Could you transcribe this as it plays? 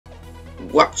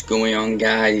What's going on,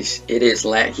 guys? It is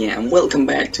LACH here and welcome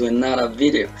back to another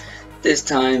video. This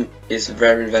time is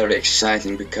very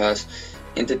exciting because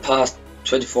in the past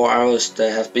 24 hours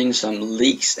there have been some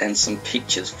leaks and some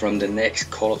pictures from the next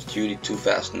Call of Duty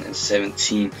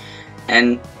 2017,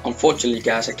 and unfortunately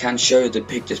guys, I can't show you the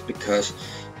pictures because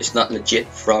it's not legit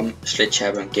from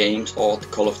SHOUTOUT Games or the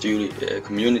Call of Duty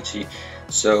community,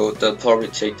 so they'll probably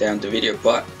take down the video.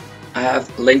 But I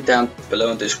have linked down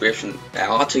below in the description an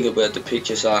article where the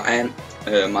pictures are, and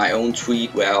my own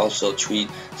tweet where I also tweet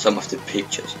some of the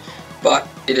pictures. But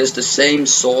it is the same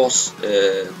source.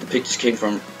 The pictures came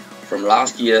from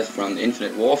last year, from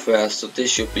Infinite Warfare, so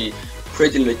this should be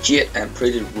pretty legit and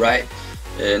pretty right.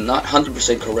 Not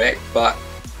 100% correct, but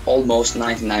almost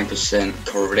 99%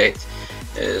 correct.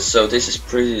 So this is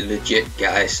pretty legit,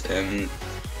 guys.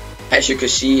 As you can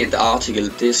see in the article,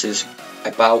 this is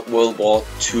about World War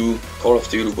II. Call of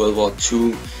Duty World War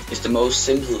II is the most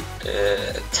simple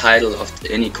title of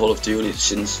any Call of Duty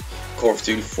since Call of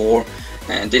Duty 4,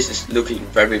 and this is looking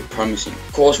very promising.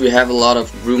 Of course, we have a lot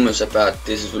of rumors about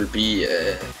this will be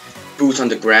boots on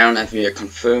the ground, and we are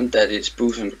confirmed that it's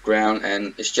boots on the ground,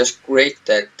 and it's just great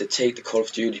that they take the Call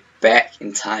of Duty back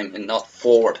in time and not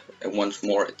forward once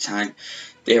more at time.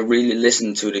 They really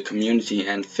listened to the community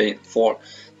and thought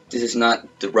this is not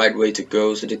the right way to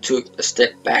go, so they took a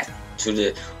step back to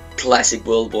the classic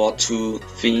World War II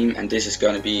theme, and this is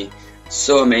gonna be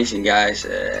so amazing, guys.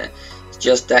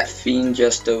 Just that theme,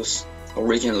 just those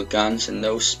original guns and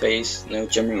no space, no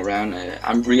jumping around.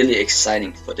 I'm really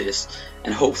excited for this,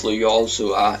 and hopefully you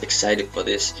also are excited for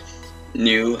this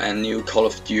new Call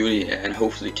of Duty, and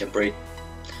hopefully can bring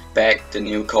back the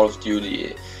new Call of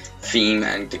Duty theme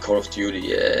and the Call of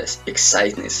Duty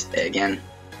excitedness again.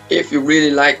 If you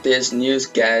really like this news,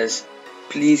 guys,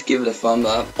 please give it a thumb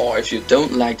up, or if you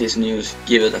don't like this news,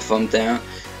 give it a thumb down.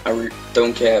 I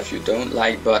don't care if you don't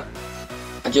like, but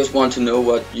I just want to know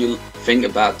what you think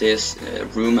about this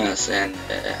rumors and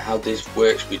how this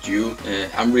works with you.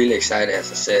 I'm really excited.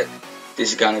 As I said,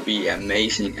 this is gonna be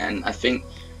amazing, and I think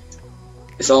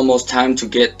it's almost time to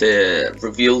get the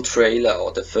reveal trailer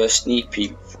or the first sneak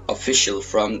peek official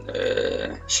from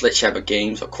SHOUTOUT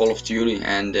Games or Call of Duty,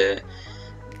 and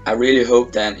I really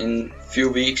hope that in a few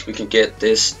weeks we can get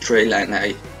this trailer, and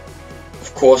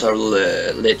of course I will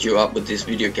let you up with this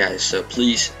video, guys, so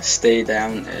please stay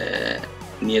down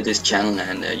near this channel,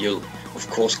 and you'll of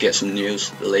course get some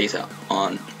news later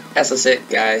on. As I said,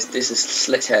 guys, this is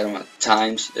SHOUTOUT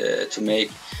times to make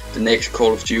the next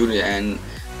Call of Duty, and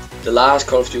the last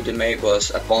Call of Duty they made was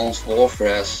Advanced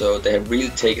Warfare, so they really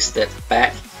take a step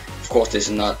back. Of course this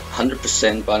is not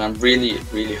 100%, but I'm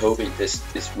really hoping this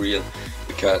is real,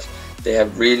 because they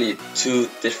have really two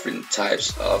different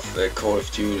types of Call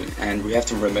of Duty, and we have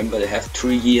to remember they have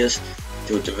 3 years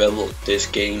to develop this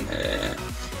game,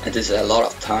 and this is a lot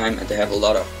of time, and they have a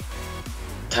lot of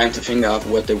time to think out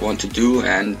what they want to do,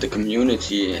 and the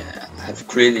community have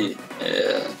really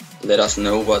let us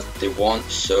know what they want,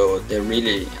 so they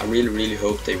I really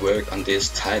hope they work on this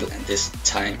title and this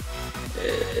time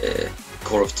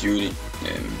Call of Duty,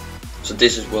 so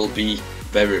this will be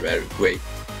very great.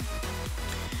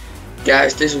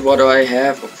 Guys, this is what I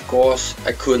have. Of course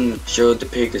I couldn't show the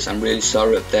pictures, I'm really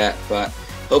sorry about that, but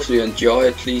hopefully you enjoy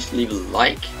it. Please leave a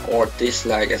like or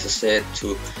dislike, as I said,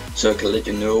 so I can let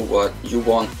you know what you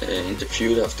want in the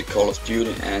future of the Call of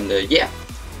Duty, and yeah,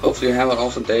 hopefully you have an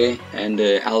awesome day, and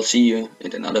I'll see you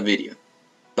in another video.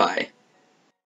 Bye.